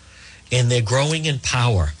control and they're growing in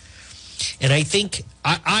power. And I think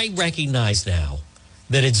I recognize now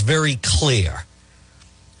that it's very clear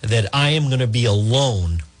that I am going to be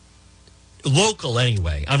alone, local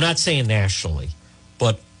anyway. I'm not saying nationally,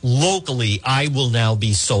 but locally, I will now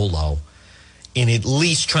be solo in at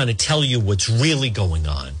least trying to tell you what's really going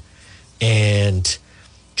on and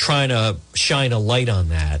trying to shine a light on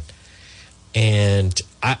that. And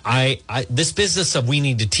I this business of we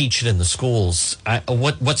need to teach it in the schools.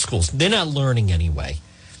 What schools? They're not learning anyway.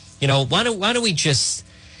 Why don't we just?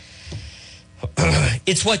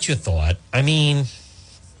 It's what you thought.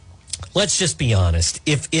 Let's just be honest.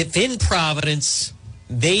 If in Providence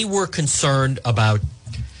they were concerned about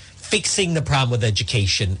fixing the problem with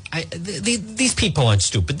education, these people aren't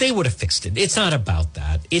stupid. They would have fixed it. It's not about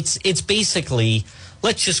that. It's basically,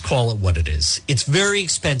 let's just call it what it is. It's very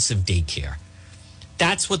expensive daycare.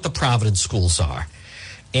 That's what the Providence schools are.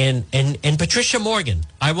 And Patricia Morgan,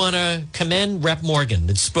 I want to commend Rep. Morgan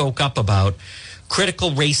that spoke up about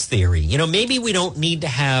critical race theory. Maybe we don't need to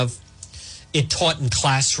have it taught in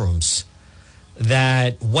classrooms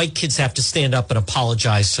that white kids have to stand up and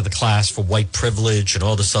apologize to the class for white privilege and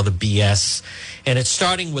all this other BS. And it's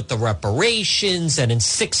starting with the reparations. And in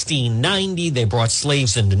 1690, they brought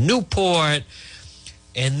slaves into Newport.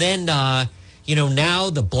 And then, now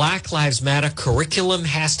the Black Lives Matter curriculum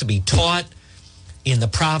has to be taught in the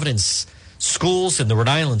Providence schools, in the Rhode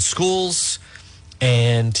Island schools.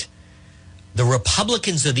 And the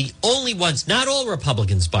Republicans are the only ones, not all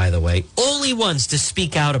Republicans, by the way, only ones to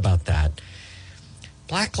speak out about that.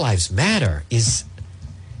 Black Lives Matter it's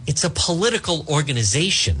a political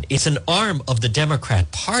organization. It's an arm of the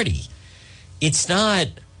Democrat Party. It's not,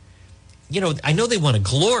 I know they want to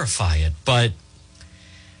glorify it, but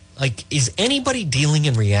is anybody dealing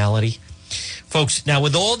in reality? Folks, now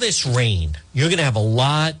with all this rain, you're going to have a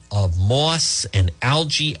lot of moss and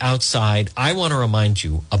algae outside. I want to remind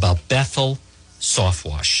you about Bethel Soft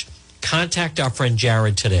Wash. Contact our friend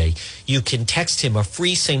Jared today. You can text him a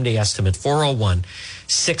free same-day estimate,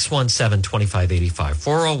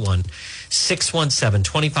 401-617-2585.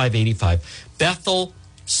 401-617-2585. Bethel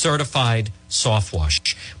Certified Soft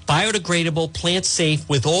Wash. Biodegradable, plant safe.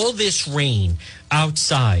 With all this rain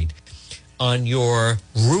outside on your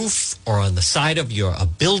roof or on the side of a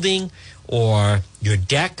building or your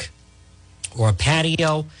deck or a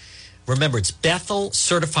patio, remember, it's Bethel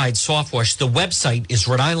Certified Soft Wash. The website is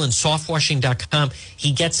Rhode-IslandSoftwashing.com.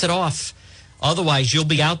 He gets it off. Otherwise, you'll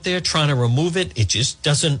be out there trying to remove it. It just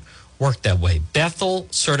doesn't work that way. Bethel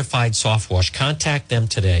Certified Soft Wash. Contact them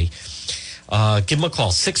today. Give them a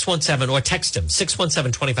call, 617, or text them,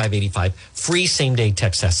 617-2585. Free same-day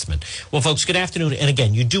text estimate. Well, folks, good afternoon. And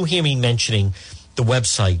again, you do hear me mentioning the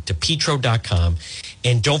website, DePetro.com.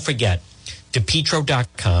 And don't forget,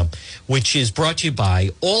 DePietro.com, which is brought to you by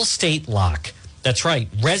Allstate Lock. That's right.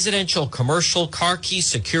 Residential, commercial, car key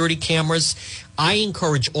security cameras. I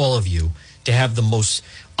encourage all of you to have the most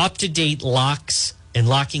up-to-date locks and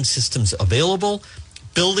locking systems available.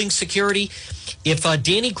 Building security. If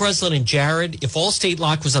Danny Greslin and Jared, if Allstate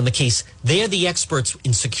Lock was on the case, they're the experts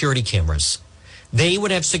in security cameras. They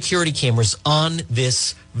would have security cameras on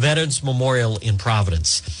this Veterans Memorial in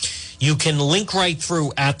Providence. You can link right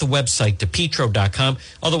through at the website, DePietro.com.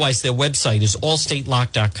 Otherwise, their website is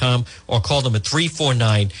allstatelock.com or call them at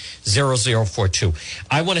 349-0042.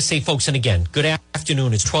 I want to say, folks, and again, good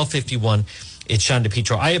afternoon. It's 12:51. It's John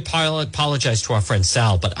DePietro. I apologize to our friend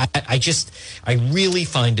Sal, but I really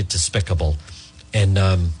find it despicable.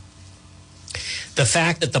 And the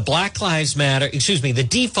fact that the Black Lives Matter, the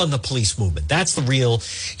defund the police movement, that's the real,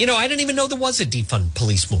 I didn't even know there was a defund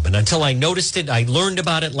police movement until I noticed it. I learned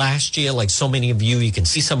about it last year, like so many of you. You can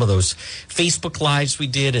see some of those Facebook Lives we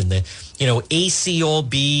did and the, AC all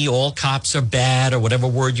B, all cops are bad, or whatever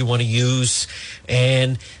word you want to use.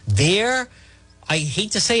 And I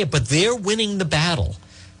hate to say it, but they're winning the battle.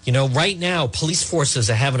 Right now, police forces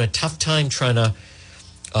are having a tough time trying to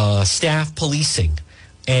staff policing.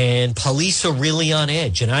 And police are really on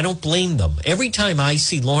edge, and I don't blame them. Every time I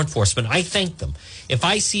see law enforcement, I thank them. If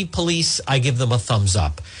I see police, I give them a thumbs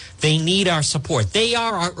up. They need our support. They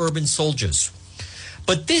are our urban soldiers.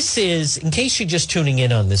 But this is, in case you're just tuning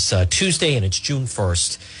in on this Tuesday and it's June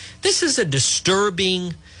 1st, this is a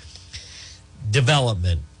disturbing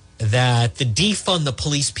development that the defund the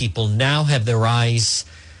police people now have their eyes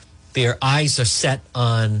are set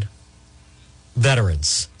on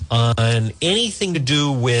veterans, on anything to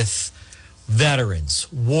do with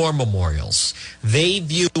veterans, war memorials. They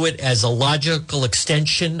view it as a logical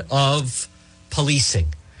extension of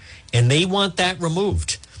policing, and they want that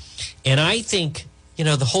removed. And I think,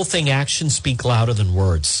 the whole thing, actions speak louder than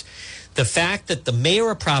words. The fact that the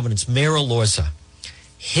mayor of Providence, Mayor Elorza,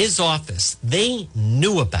 his office, they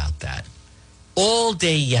knew about that all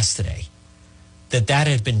day yesterday, that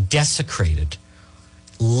had been desecrated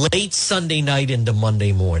late Sunday night into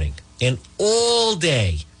Monday morning. And all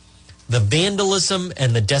day, the vandalism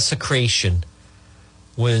and the desecration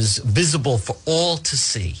was visible for all to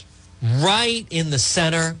see. Right in the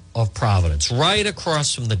center of Providence, right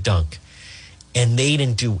across from the dunk. And they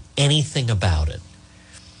didn't do anything about it.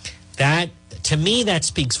 That, to me, that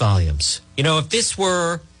speaks volumes. If this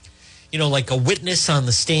were, like a witness on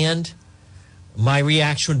the stand, my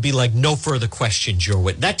reaction would be like, no further questions, your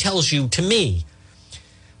witness. That tells you, to me.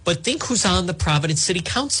 But think who's on the Providence City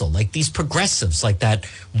Council, like these progressives, like that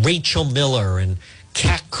Rachel Miller and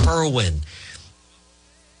Kat Kerwin.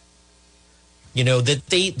 That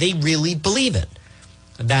they really believe it.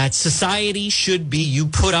 That society should be, you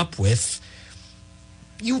put up with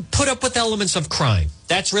elements of crime.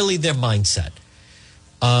 That's really their mindset.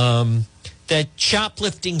 That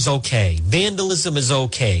shoplifting's okay, vandalism is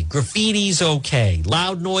okay, graffiti's okay,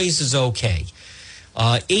 loud noise is okay,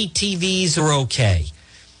 ATVs are okay.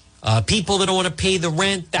 People that don't want to pay the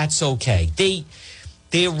rent, that's okay.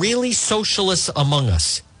 They're really socialists among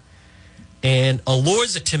us. And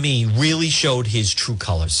Elorza, to me, really showed his true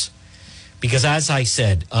colors. Because as I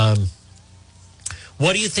said,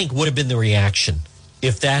 what do you think would have been the reaction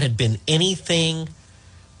if that had been anything,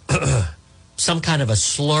 some kind of a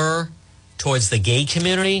slur towards the gay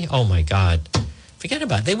community? Oh, my God. Forget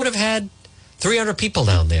about it. They would have had 300 people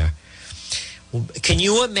down there. Can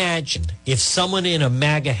you imagine if someone in a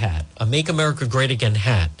MAGA hat, a Make America Great Again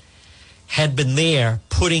hat, had been there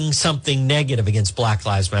putting something negative against Black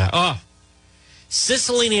Lives Matter? Oh,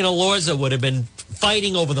 Cicilline and Elorza would have been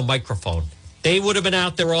fighting over the microphone. They would have been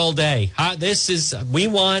out there all day. We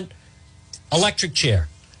want electric chair.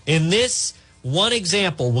 In this one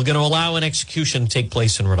example, we're going to allow an execution to take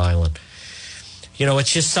place in Rhode Island.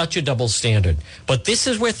 It's just such a double standard. But this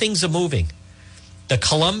is where things are moving. The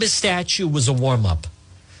Columbus statue was a warm-up.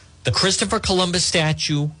 The Christopher Columbus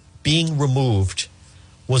statue being removed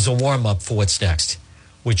was a warm-up for what's next,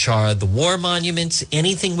 which are the war monuments,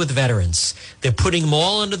 anything with veterans. They're putting them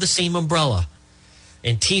all under the same umbrella.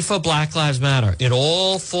 Antifa, Black Lives Matter. It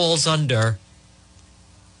all falls under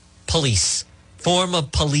police, form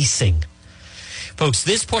of policing. Folks,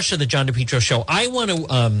 this portion of the John DePietro Show, I want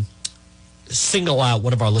to single out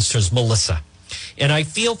one of our listeners, Melissa. And I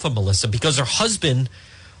feel for Melissa because her husband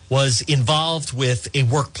was involved with a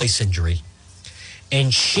workplace injury.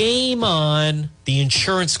 And shame on the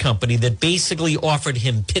insurance company that basically offered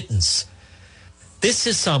him pittance. This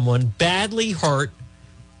is someone badly hurt,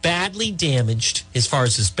 badly damaged as far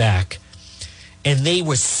as his back. And they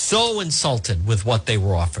were so insulted with what they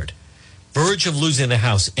were offered. verge of losing the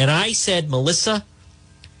house. And I said, Melissa,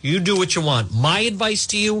 you do what you want. My advice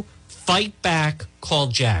to you, fight back, call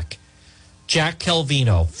Jack. Jack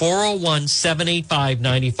Calvino,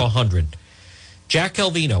 401-785-9400. Jack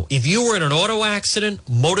Calvino, if you were in an auto accident,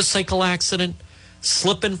 motorcycle accident,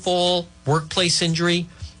 slip and fall, workplace injury,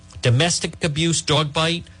 domestic abuse, dog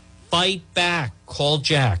bite, fight back. Call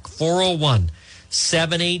Jack,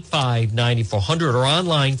 401-785-9400 or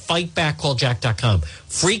online, fightbackcalljack.com.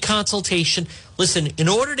 Free consultation. Listen, in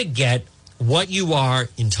order to get what you are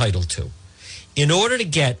entitled to,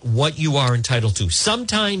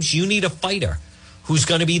 sometimes you need a fighter who's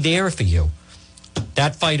going to be there for you.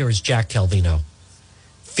 That fighter is Jack Calvino.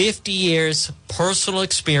 50 years, personal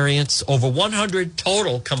experience, over 100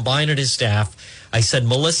 total combined at his staff. I said,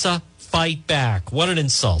 Melissa, fight back. What an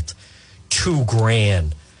insult.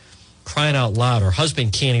 $2,000. Crying out loud. Her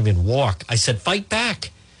husband can't even walk. I said, fight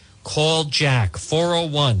back. Call Jack,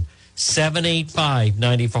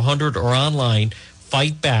 401-785-9400 or online,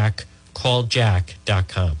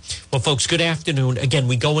 fightbackcalljack.com. Well, folks, good afternoon. Again,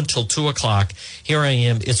 we go until 2 o'clock. Here I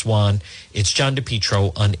am. It's Juan. It's John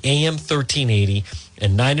DePietro on AM 1380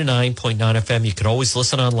 and 99.9 FM. You can always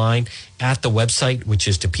listen online at the website, which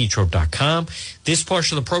is DePietro.com. This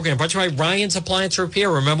portion of the program brought to you by Ryan's Appliance Repair.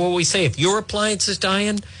 Remember what we say. If your appliance is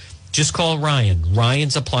dying, just call Ryan.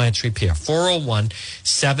 Ryan's Appliance Repair,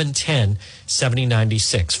 401-710-7096.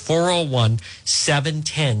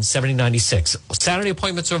 401-710-7096. Saturday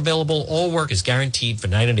appointments are available. All work is guaranteed for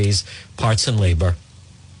 90 days, parts and labor.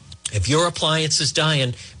 If your appliance is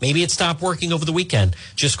dying, maybe it stopped working over the weekend,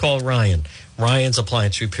 just call Ryan. Ryan's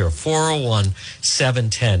Appliance Repair,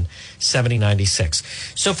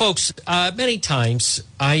 401-710-7096. So, folks, many times,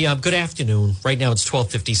 good afternoon. Right now it's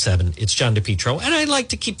 12:57. It's John DePietro, and I like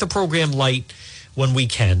to keep the program light when we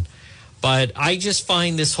can. But I just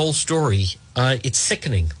find this whole story, it's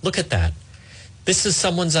sickening. Look at that. This is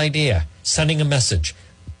someone's idea, sending a message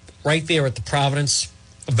right there at the Providence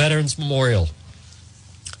Veterans Memorial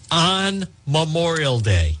on Memorial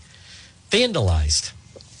Day. Vandalized,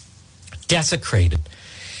 desecrated.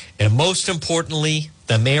 And most importantly,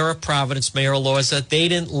 the mayor of Providence, Mayor Elorza, they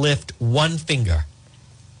didn't lift one finger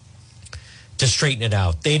to straighten it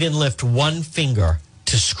out. They didn't lift one finger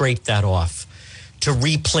to scrape that off, to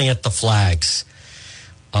replant the flags.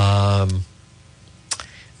 And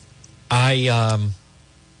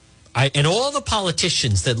all the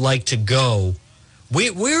politicians that like to go,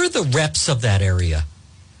 where are the reps of that area?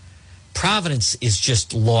 Providence is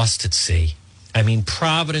just lost at sea. I mean,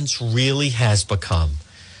 Providence really has become,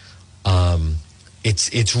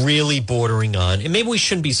 it's really bordering on, and maybe we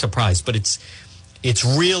shouldn't be surprised, but it's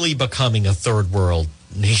really becoming a third world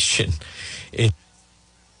nation. In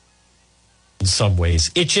some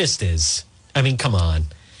ways, it just is. I mean, come on.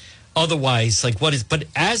 Otherwise, but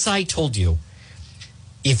as I told you,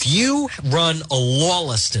 if you run a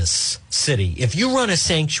lawlessness city, if you run a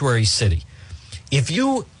sanctuary city, if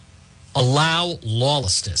you allow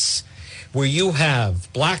lawlessness, where you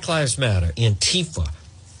have Black Lives Matter, Antifa,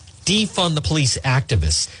 defund the police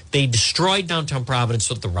activists. They destroyed downtown Providence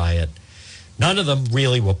with the riot. None of them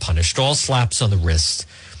really were punished, all slaps on the wrist.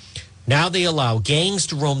 Now they allow gangs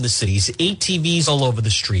to roam the cities, ATVs all over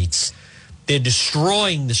the streets. They're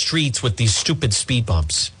destroying the streets with these stupid speed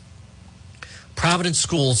bumps. Providence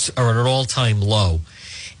schools are at an all-time low.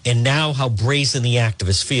 And now how brazen the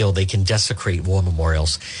activists feel they can desecrate war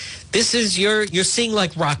memorials. This is, you're seeing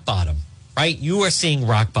like rock bottom, right? You are seeing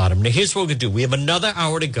rock bottom. Now, here's what we're going to do. We have another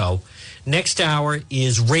hour to go. Next hour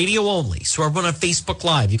is radio only. So everyone on Facebook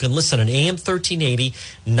Live, you can listen on AM 1380,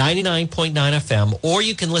 99.9 FM, or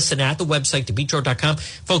you can listen at the website, DePietro.com.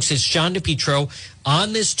 Folks, it's John DePietro.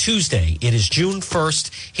 On this Tuesday, it is June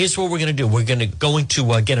 1st. Here's what we're going to do. We're going to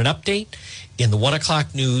get an update in the 1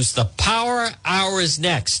 o'clock news. The Power Hour is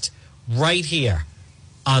next, right here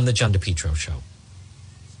on the John DePietro Show.